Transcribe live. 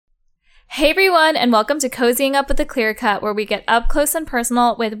Hey everyone, and welcome to Cozying Up with a Clear Cut, where we get up close and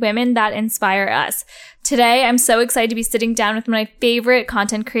personal with women that inspire us. Today, I'm so excited to be sitting down with my favorite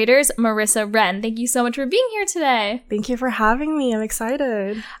content creators, Marissa Ren. Thank you so much for being here today. Thank you for having me. I'm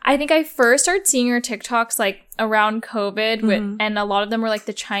excited. I think I first started seeing your TikToks like around COVID, and a lot of them were like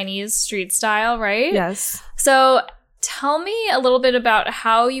the Chinese street style, right? Yes. So tell me a little bit about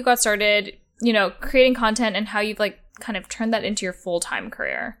how you got started, creating content and how you've kind of turned that into your full-time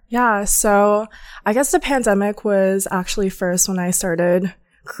career. Yeah, so I guess the pandemic was actually first when I started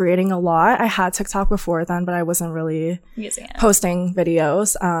creating a lot. I had TikTok before then, but I wasn't really using it, posting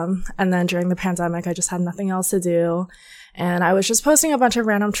videos. And then during the pandemic, I just had nothing else to do. And I was just posting a bunch of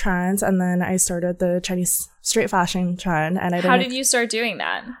random trends. And then I started the Chinese street fashion trend. And How did you start doing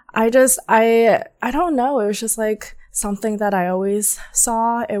that? I don't know. It was just like something that I always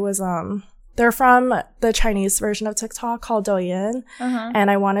saw. It was, they're from the Chinese version of TikTok called Douyin. And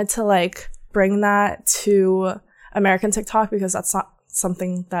I wanted to bring that to American TikTok because that's not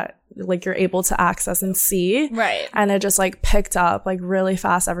something that you're able to access and see. Right. And it just picked up really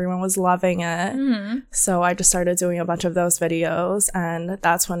fast. Everyone was loving it. So I just started doing a bunch of those videos, and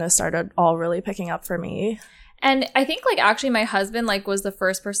that's when it started all really picking up for me. And I think actually my husband was the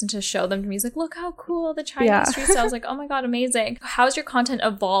first person to show them to me. He's like, look how cool the Chinese street style. I was like, oh my God, amazing. How's your content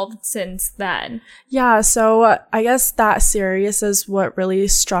evolved since then? Yeah, so I guess that series is what really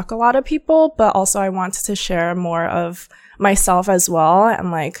struck a lot of people, but also I wanted to share more of myself as well and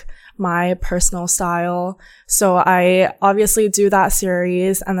my personal style. So I obviously do that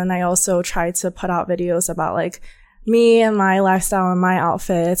series, and then I also try to put out videos about me and my lifestyle and my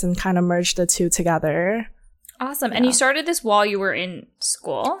outfits and kind of merge the two together. Awesome. And you started this while you were in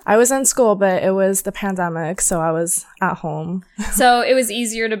school? I was in school, but it was the pandemic, so I was at home. So it was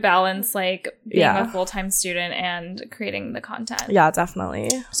easier to balance being a full-time student and creating the content. Yeah,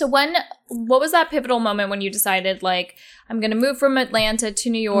 definitely. So what was that pivotal moment when you decided I'm going to move from Atlanta to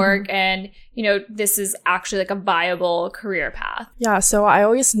New York and, this is actually a viable career path? Yeah, so I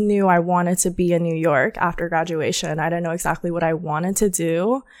always knew I wanted to be in New York after graduation. I didn't know exactly what I wanted to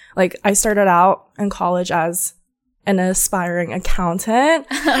do. I started out in college as an aspiring accountant.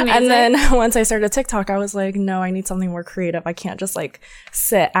 And then once I started TikTok, I was like, no, I need something more creative. I can't just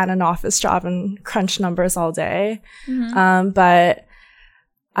sit at an office job and crunch numbers all day. But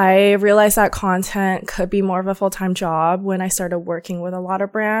I realized that content could be more of a full-time job when I started working with a lot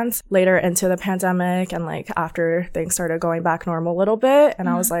of brands later into the pandemic and after things started going back normal a little bit. And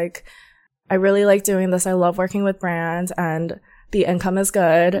I was like, I really like doing this. I love working with brands, and the income is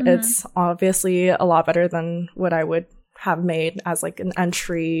good. It's obviously a lot better than what I would have made as an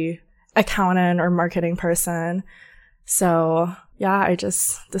entry accountant or marketing person. So yeah, I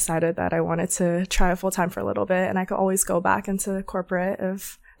just decided that I wanted to try it full time for a little bit, and I could always go back into corporate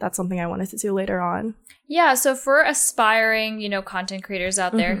if that's something I wanted to do later on. Yeah. So for aspiring, content creators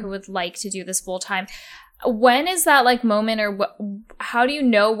out there who would like to do this full time, when is that moment, or how do you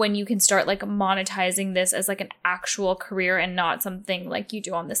know when you can start monetizing this as an actual career and not something you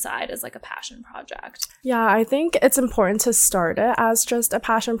do on the side as a passion project? Yeah, I think it's important to start it as just a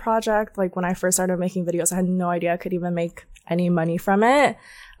passion project. When I first started making videos, I had no idea I could even make any money from it.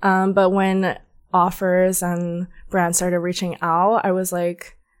 But when offers and brands started reaching out, I was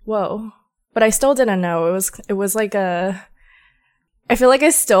like, whoa. But I still didn't know. It was I feel I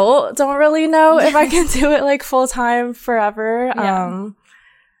still don't really know if I can do it full time forever. Yeah.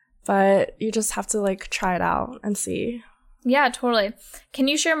 But you just have to try it out and see. Yeah, totally. Can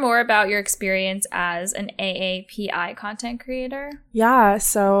you share more about your experience as an AAPI content creator? Yeah.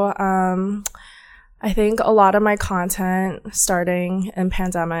 So, I think a lot of my content starting in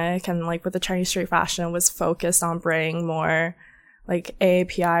pandemic and with the Chinese street fashion was focused on bringing more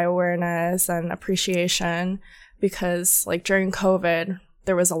AAPI awareness and appreciation. Because during COVID,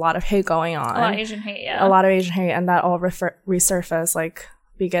 there was a lot of hate going on. A lot of Asian hate, yeah. A lot of Asian hate, and that all resurfaced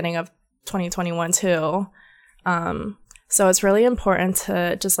beginning of 2021 too. So it's really important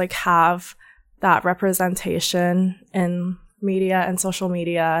to just have that representation in media and social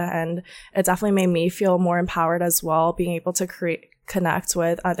media, and it definitely made me feel more empowered as well, being able to connect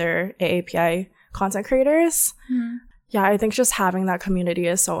with other AAPI content creators. Yeah, I think just having that community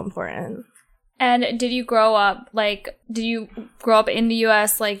is so important. And did you grow up in the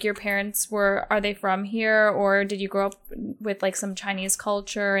US? Your parents are they from here, or did you grow up with some Chinese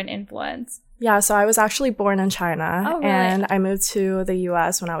culture and influence? Yeah, so I was actually born in China. Oh, really? And I moved to the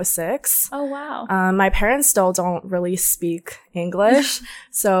US when I was 6. Oh, wow. My parents still don't really speak English.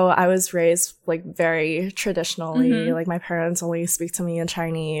 So I was raised very traditionally. My parents only speak to me in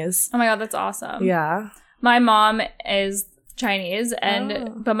Chinese. Oh my God, that's awesome. Yeah. My mom is Chinese,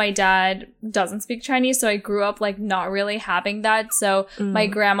 but my dad doesn't speak Chinese, so I grew up like not really having that. So my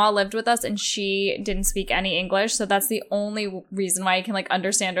grandma lived with us and she didn't speak any English, so that's the only reason why I can like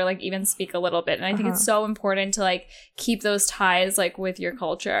understand or like even speak a little bit. And I think it's so important to like keep those ties like with your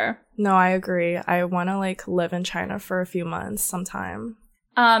culture. No, I agree. I want to like live in China for a few months sometime.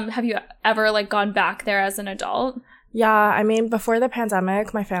 Have you ever like gone back there as an adult? Yeah, I mean, before the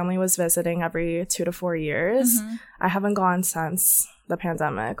pandemic, my family was visiting every 2 to 4 years. I haven't gone since the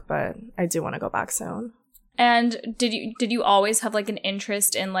pandemic, but I do want to go back soon. And did you always have like an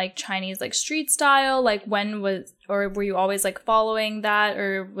interest in like Chinese like street style? Like were you always like following that,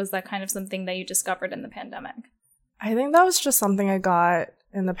 or was that kind of something that you discovered in the pandemic? I think that was just something I got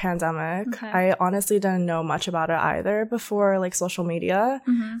in the pandemic. Okay. I honestly didn't know much about it either before like social media.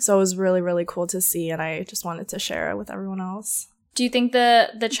 So it was really, really cool to see, and I just wanted to share it with everyone else. Do you think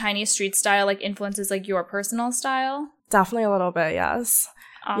the Chinese street style like influences like your personal style? Definitely a little bit, yes.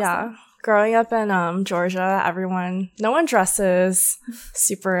 Awesome. Yeah. Growing up in Georgia, no one dresses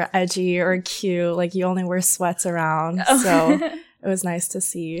super edgy or cute. Like you only wear sweats around. So it was nice to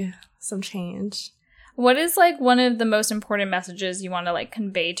see some change. What is like one of the most important messages you want to like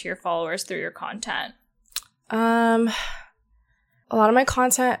convey to your followers through your content? A lot of my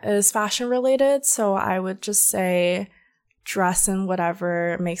content is fashion related, so I would just say dress in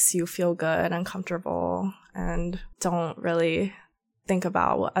whatever makes you feel good and comfortable, and don't really think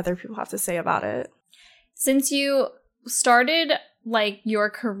about what other people have to say about it. Since you started like your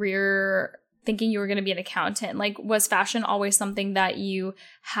career thinking you were going to be an accountant, like was fashion always something that you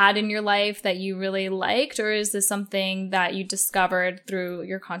had in your life that you really liked, or is this something that you discovered through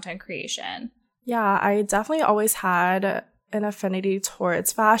your content creation? Yeah, I definitely always had an affinity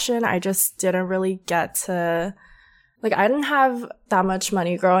towards fashion. I just didn't really get to, like, I didn't have that much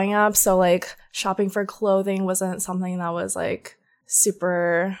money growing up, so like shopping for clothing wasn't something that was like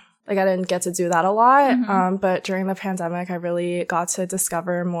super, like I didn't get to do that a lot. But during the pandemic, I really got to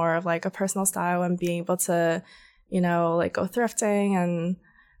discover more of like a personal style and being able to, you know, like go thrifting and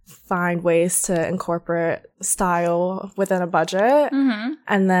find ways to incorporate style within a budget.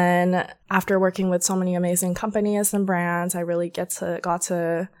 And then after working with so many amazing companies and brands, I really got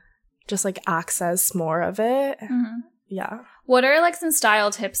to just like access more of it. Yeah. What are like some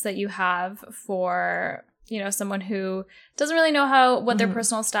style tips that you have for, you know, someone who doesn't really know what their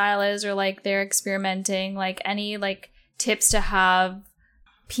personal style is, or like they're experimenting, like any like tips to have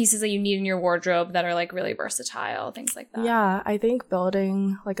pieces that you need in your wardrobe that are like really versatile, things like that? Yeah, I think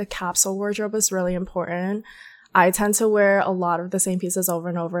building like a capsule wardrobe is really important. I tend to wear a lot of the same pieces over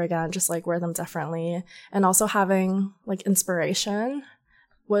and over again, just like wear them differently. And also having like inspiration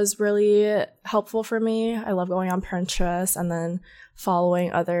was really helpful for me. I love going on Pinterest and then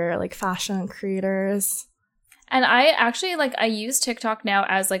following other like fashion creators. And I actually I use TikTok now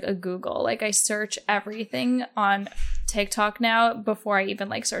as like a Google. Like I search everything on TikTok now before I even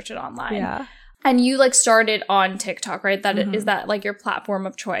like search it online. Yeah. And you like started on TikTok, right? Is that like your platform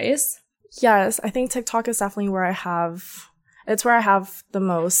of choice? Yes, I think TikTok is definitely where I have the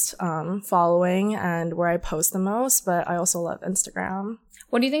most following and where I post the most, but I also love Instagram.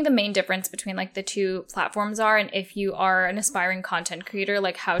 What do you think the main difference between like the two platforms are? And if you are an aspiring content creator,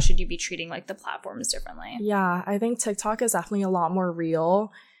 like how should you be treating like the platforms differently? Yeah, I think TikTok is definitely a lot more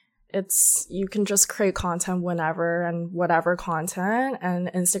real. You can just create content whenever and whatever content, and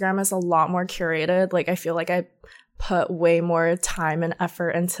Instagram is a lot more curated. Like I feel like I put way more time and effort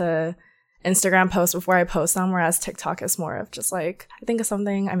into Instagram posts before I post them, whereas TikTok is more of just like, I think of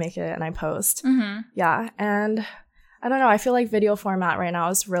something, I make it and I post. Yeah, and I don't know, I feel like video format right now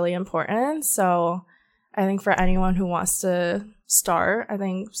is really important. So I think for anyone who wants to start, I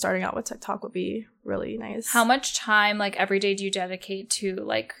think starting out with TikTok would be really nice. How much time like every day do you dedicate to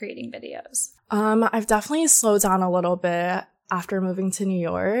like creating videos? I've definitely slowed down a little bit after moving to New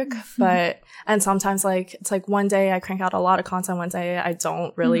York, and sometimes like it's like one day I crank out a lot of content, one day I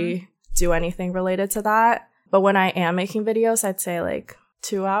don't really do anything related to that. But when I am making videos, I'd say like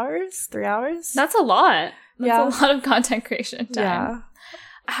 2 hours, 3 hours. That's a lot. That's a lot of content creation time. Yeah.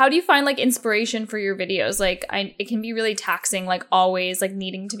 How do you find like inspiration for your videos? Like it can be really taxing, like always like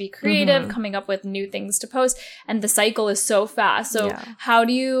needing to be creative, coming up with new things to post, and the cycle is so fast. So how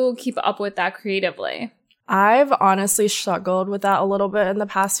do you keep up with that creatively? I've honestly struggled with that a little bit in the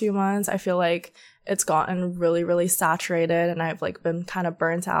past few months. I feel like it's gotten really, really saturated and I've like been kind of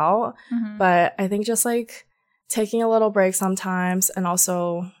burnt out. But I think just like taking a little break sometimes, and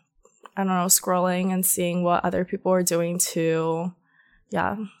also, I don't know, scrolling and seeing what other people are doing too.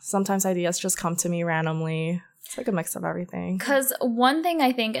 Yeah, sometimes ideas just come to me randomly. It's like a mix of everything. Because one thing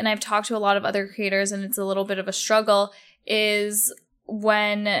I think, and I've talked to a lot of other creators and it's a little bit of a struggle, is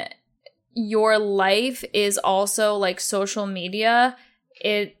when your life is also like social media.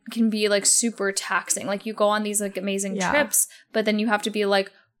 It can be like super taxing. Like you go on these like amazing trips, but then you have to be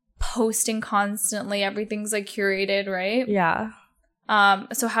like posting constantly. Everything's like curated, right? Yeah.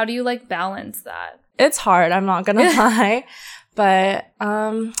 So how do you like balance that? It's hard, I'm not gonna lie. But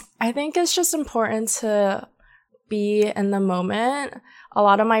I think it's just important to be in the moment. A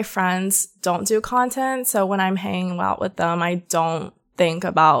lot of my friends don't do content, so when I'm hanging out with them, I don't think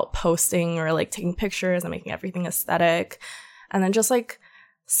about posting or like taking pictures and making everything aesthetic. And then just like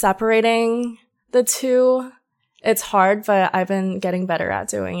separating the two, it's hard, but I've been getting better at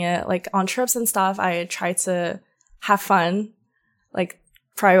doing it. Like on trips and stuff, I try to have fun, like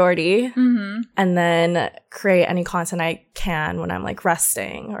priority, and then create any content I can when I'm like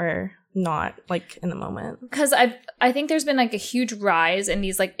resting or not like in the moment. Because I think there's been like a huge rise in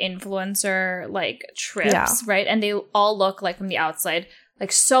these like influencer like trips, right? And they all look like from the outside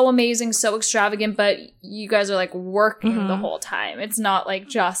like so amazing, so extravagant, but you guys are like working the whole time. It's not like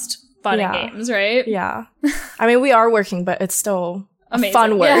just fun and games, right? Yeah. I mean, we are working, but it's still amazing.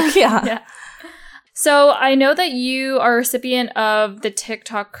 Fun work. Yeah. So I know that you are a recipient of the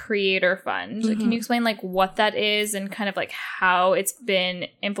TikTok Creator Fund. Can you explain like what that is and kind of like how it's been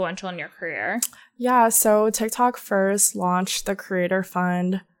influential in your career? Yeah, so TikTok first launched the Creator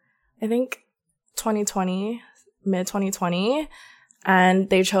Fund, I think 2020, mid 2020. And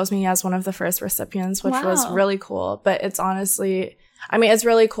they chose me as one of the first recipients, which was really cool. But it's honestly, I mean, it's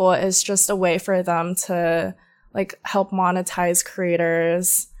really cool. It's just a way for them to like help monetize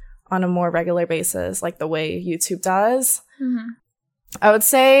creators on a more regular basis, like the way YouTube does. I would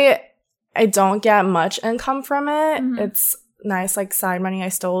say I don't get much income from it. It's nice, like side money. I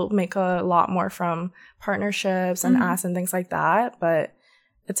still make a lot more from partnerships and ads and things like that. But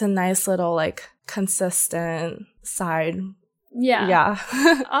it's a nice little like consistent side. Yeah.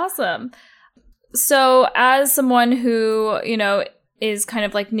 Awesome. So as someone who, you know, is kind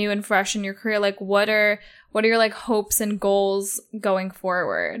of like new and fresh in your career, like what are your like hopes and goals going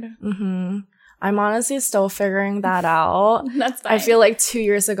forward? I'm honestly still figuring that out. That's fine. I feel like 2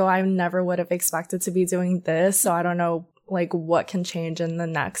 years ago, I never would have expected to be doing this. So I don't know like what can change in the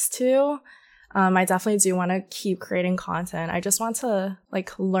next two. I definitely do want to keep creating content. I just want to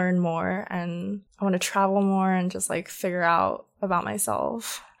like learn more, and I want to travel more and just like figure out about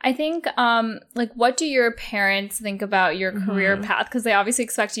myself. I think, like, what do your parents think about your career path? Because they obviously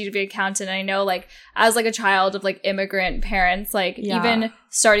expect you to be an accountant. And I know, like, as, like, a child of, like, immigrant parents, like, even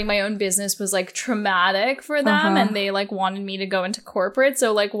starting my own business was, like, traumatic for them. And they, like, wanted me to go into corporate.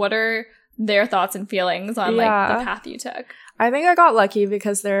 So, like, what are their thoughts and feelings on, like, the path you took? I think I got lucky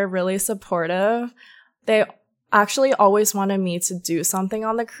because they're really supportive. They actually always wanted me to do something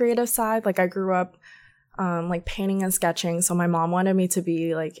on the creative side. Like, I grew up like painting and sketching. So my mom wanted me to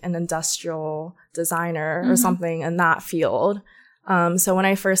be like an industrial designer or something in that field. So when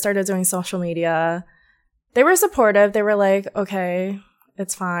I first started doing social media, they were supportive. They were like, okay,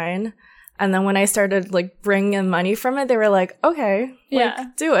 it's fine. And then when I started like bringing in money from it, they were like, okay,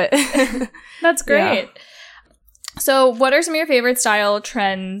 like, do it. That's great. So what are some of your favorite style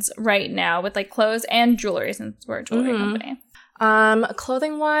trends right now with like clothes and jewelry, since we're a jewelry company?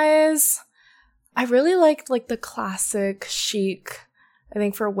 Clothing wise, I really liked like the classic chic. I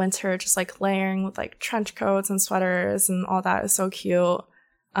think for winter, just like layering with like trench coats and sweaters and all that is so cute.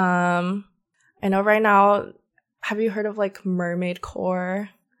 I know right now, have you heard of like mermaid core?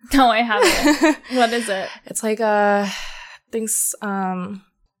 No, I haven't. What is it? It's like things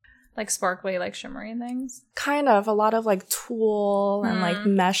like sparkly, like shimmery things? Kind of. A lot of like tulle and like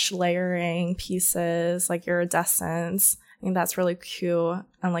mesh layering pieces, like iridescence. I think that's really cute.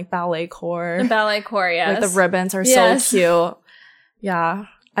 And like ballet core. The ballet core, yes. Like the ribbons are so cute. Yeah.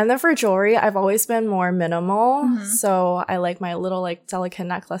 And then for jewelry, I've always been more minimal. So I like my little like delicate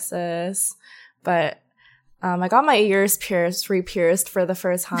necklaces. But I got my ears re-pierced for the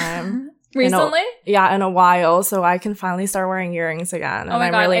first time. Recently? In a while. So I can finally start wearing earrings again. And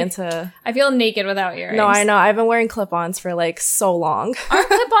I'm really into... I feel naked without earrings. No, I know. I've been wearing clip-ons for like so long. Aren't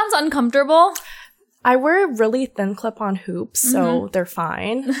clip-ons uncomfortable? I wear really thin clip-on hoops, so they're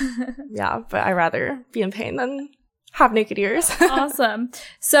fine. Yeah, but I'd rather be in pain than have naked ears. Awesome.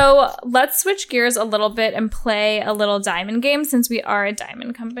 So let's switch gears a little bit and play a little diamond game, since we are a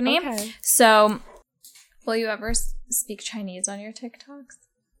diamond company. Okay. So will you ever speak Chinese on your TikToks?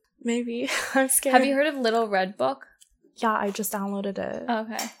 Maybe. I'm scared. Have you heard of Little Red Book? Yeah, I just downloaded it.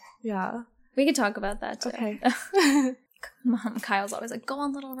 Okay. Yeah. We could talk about that too. Okay. Mom, Kyle's always like, go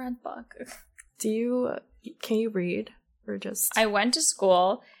on Little Red Book. Can you read or just... I went to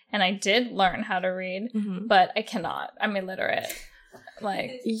school and I did learn how to read, but I cannot. I'm illiterate.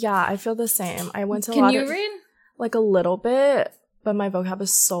 Like, yeah, I feel the same. I went to can you read? Like a little bit, but my vocab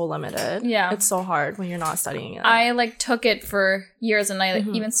is so limited. Yeah. It's so hard when you're not studying it. I like took it for years, and I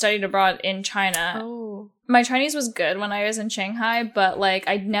even studied abroad in China. Oh. My Chinese was good when I was in Shanghai, but like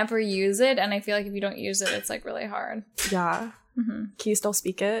I'd never use it, and I feel like if you don't use it, it's like really hard. Yeah. Can you still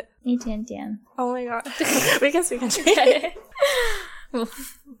speak it? 一点点. Oh my god. We can speak in Chinese.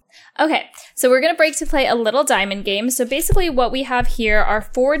 Okay, so we're going to break to play a little diamond game. So basically what we have here are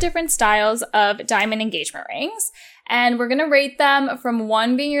 4 different styles of diamond engagement rings. And we're going to rate them from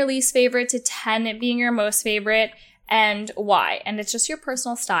 1 being your least favorite to 10 being your most favorite, and why. And it's just your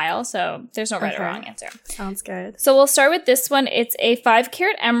personal style, so there's no right or wrong answer. Sounds good. So we'll start with this one. It's a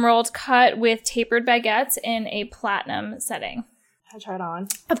 5-carat emerald cut with tapered baguettes in a platinum setting. I try it on.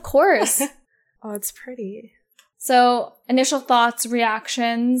 Of course. Oh, it's pretty. So initial thoughts,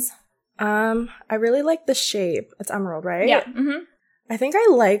 reactions. I really like the shape. It's emerald, right? Yeah. I think I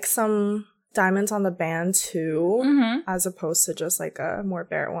like some diamonds on the band too, as opposed to just like a more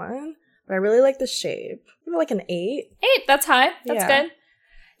bare one. But I really like the shape. Maybe like an 8. 8, that's high. That's good.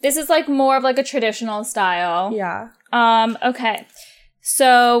 This is like more of like a traditional style. Yeah. Okay.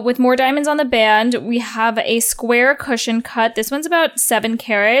 So with more diamonds on the band, we have a square cushion cut. This one's about 7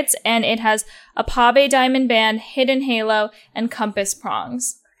 carats, and it has a pave diamond band, hidden halo, and compass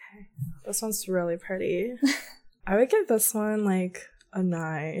prongs. Okay. This one's really pretty. I would give this one like a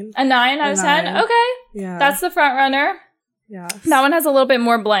 9. A 9 out of 10? Okay. Yeah. That's the front runner. Yeah. That one has a little bit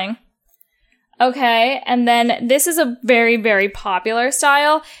more bling. Okay, and then this is a very, very popular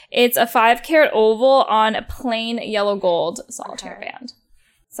style. It's a 5-carat oval on a plain yellow gold solitaire band.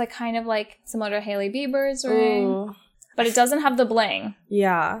 It's like kind of like similar to Hailey Bieber's ring. Ooh. But it doesn't have the bling.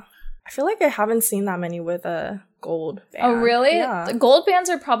 Yeah. I feel like I haven't seen that many with a gold band. Oh, really? Yeah. The gold bands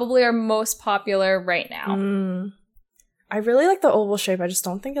are probably our most popular right now. I really like the oval shape. I just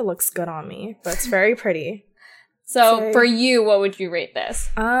don't think it looks good on me, but it's very pretty. So for you, what would you rate this?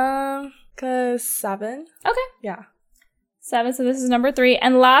 7. Okay. Yeah. 7, so this is number 3.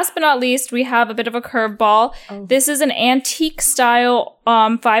 And last but not least, we have a bit of a curveball. Oh. This is an antique style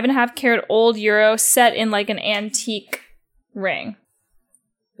 5.5 carat old euro set in like an antique ring.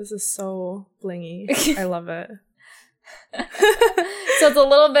 This is so blingy. I love it. So it's a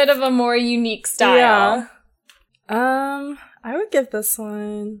little bit of a more unique style. Yeah. I would give this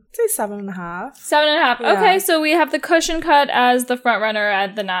one, say 7.5. 7.5. Yeah. Okay, so we have the cushion cut as the front runner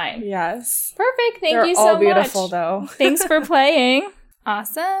at the 9. Yes. Perfect. Thank you so much. They're all beautiful, though. Thanks for playing.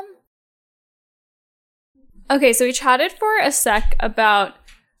 Awesome. Okay, so we chatted for a sec about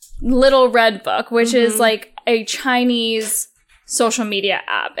Little Red Book, which is like a Chinese social media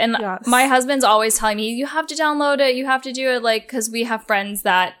app. And my husband's always telling me, you have to download it, you have to do it, like, because we have friends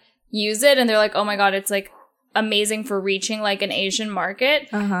that use it, and they're like, oh my god, it's like amazing for reaching like an Asian market.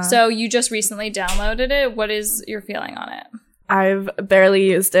 So you just recently downloaded it. What is your feeling on it? I've barely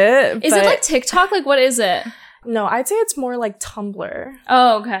used it. Is it like TikTok? Like, what is it? No, I'd say it's more like Tumblr.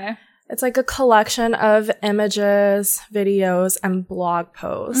 Oh, okay. It's like a collection of images, videos, and blog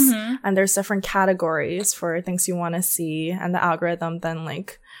posts. And there's different categories for things you want to see. And the algorithm then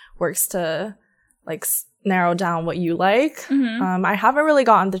like works to like narrow down what you like. I haven't really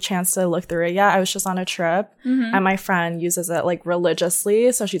gotten the chance to look through it yet. I was just on a trip and my friend uses it like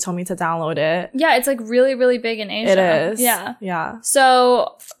religiously, so she told me to download it. Yeah, it's like really, really big in Asia. It is. Yeah.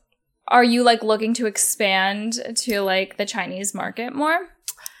 So are you like looking to expand to like the Chinese market more?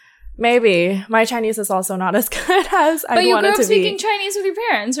 Maybe. My Chinese is also not as good as I want it to be. But you grew up speaking Chinese with your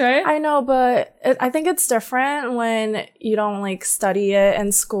parents, right? I know, but I think it's different when you don't, like, study it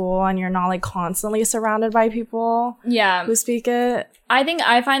in school and you're not, like, constantly surrounded by people who speak it.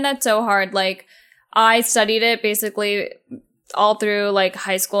 I find that so hard. Like, I studied it basically all through, like,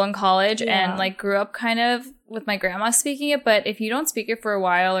 high school and college and, like, grew up kind of with my grandma speaking it, but if you don't speak it for a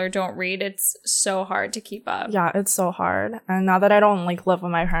while or don't read, it's so hard to keep up. Yeah, it's so hard. And now that I don't like live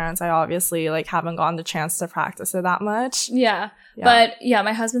with my parents, I obviously like haven't gotten the chance to practice it that much. Yeah. But yeah,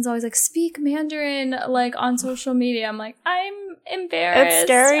 my husband's always like, speak Mandarin like on social media. I'm like, I'm embarrassed. It's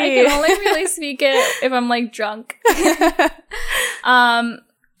scary. I can only really speak it if I'm like drunk.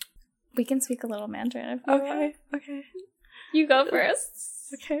 We can speak a little Mandarin if you want. Okay. You go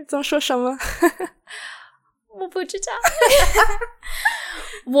first. Okay. 怎么说什么？我不知道。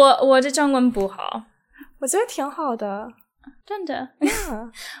我的中文不好。我觉得挺好的。真的。Yeah.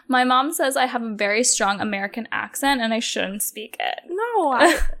 My mom says I have a very strong American accent and I shouldn't speak it. No,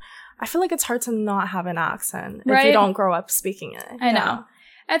 I feel like it's hard to not have an accent if you don't grow up speaking it. I know.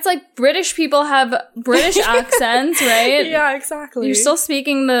 It's like British people have British accents, right? Yeah, exactly. You're still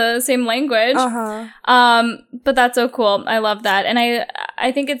speaking the same language. But that's so cool. I love that. And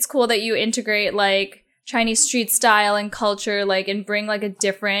I think it's cool that you integrate like Chinese street style and culture, like, and bring like a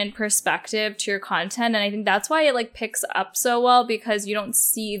different perspective to your content. And I think that's why it like picks up so well, because you don't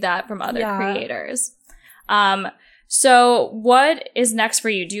see that from other creators. So what is next for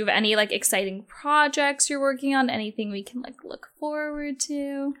you? Do you have any like exciting projects you're working on? Anything we can like look forward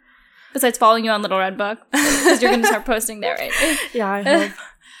to? Besides following you on Little Red Book, because you're going to start posting there, right? Yeah, I hope.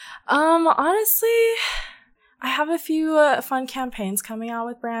 Honestly, I have a few fun campaigns coming out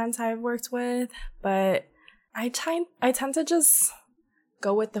with brands I've worked with, but I tend to just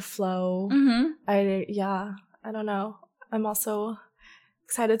go with the flow. I don't know. I'm also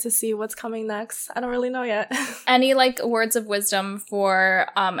excited to see what's coming next. I don't really know yet. Any like words of wisdom for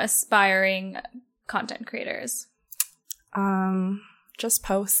aspiring content creators? Just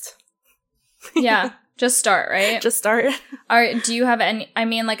post. Yeah, just start, right? Just start. All right, do you have any, I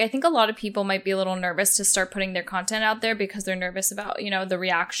mean, like, I think a lot of people might be a little nervous to start putting their content out there because they're nervous about, you know, the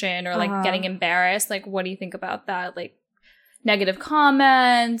reaction or like getting embarrassed. Like, what do you think about that? Like, negative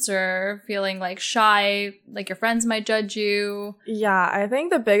comments or feeling like shy, like your friends might judge you? Yeah, I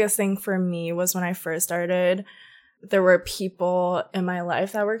think the biggest thing for me was when I first started, there were people in my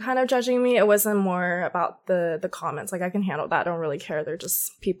life that were kind of judging me. It wasn't more about the comments. Like, I can handle that. I don't really care. They're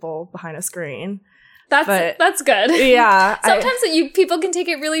just people behind a screen. That's good. Yeah. Sometimes people can take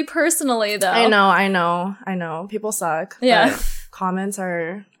it really personally, though. I know. People suck. Yeah. But comments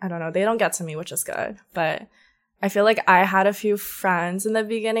are, I don't know, they don't get to me, which is good. But I feel like I had a few friends in the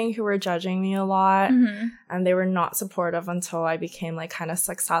beginning who were judging me a lot, and they were not supportive until I became like kind of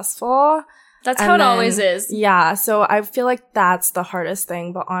successful. That's how it always is. Yeah. So I feel like that's the hardest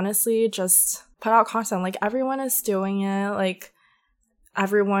thing. But honestly, just put out content. Like, everyone is doing it. Like,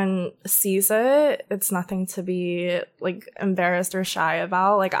 everyone sees it. It's nothing to be like embarrassed or shy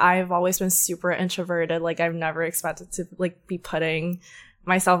about. Like, I've always been super introverted. Like, I've never expected to like be putting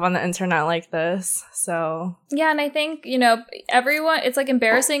myself on the internet like this. So yeah, and I think, you know, everyone, it's like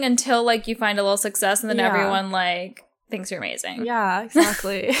embarrassing until like you find a little success, and then everyone like thinks you're amazing. Yeah,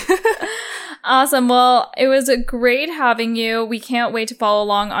 exactly. Awesome. Well, it was great having you. We can't wait to follow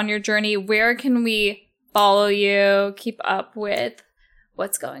along on your journey. Where can we follow you, keep up with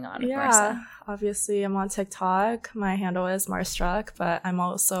what's going on with Marissa? Obviously, I'm on TikTok. My handle is Marstruck, but I'm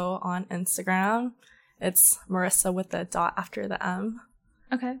also on Instagram. It's Marissa with the dot after the M.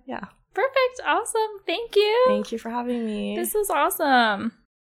 Okay. Yeah. Perfect. Awesome. Thank you. Thank you for having me. This is awesome.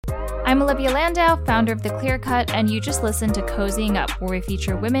 I'm Olivia Landau, founder of The Clear Cut, and you just listened to Cozying Up, where we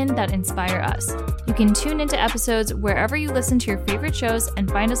feature women that inspire us. You can tune into episodes wherever you listen to your favorite shows and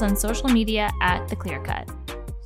find us on social media at The Clear Cut.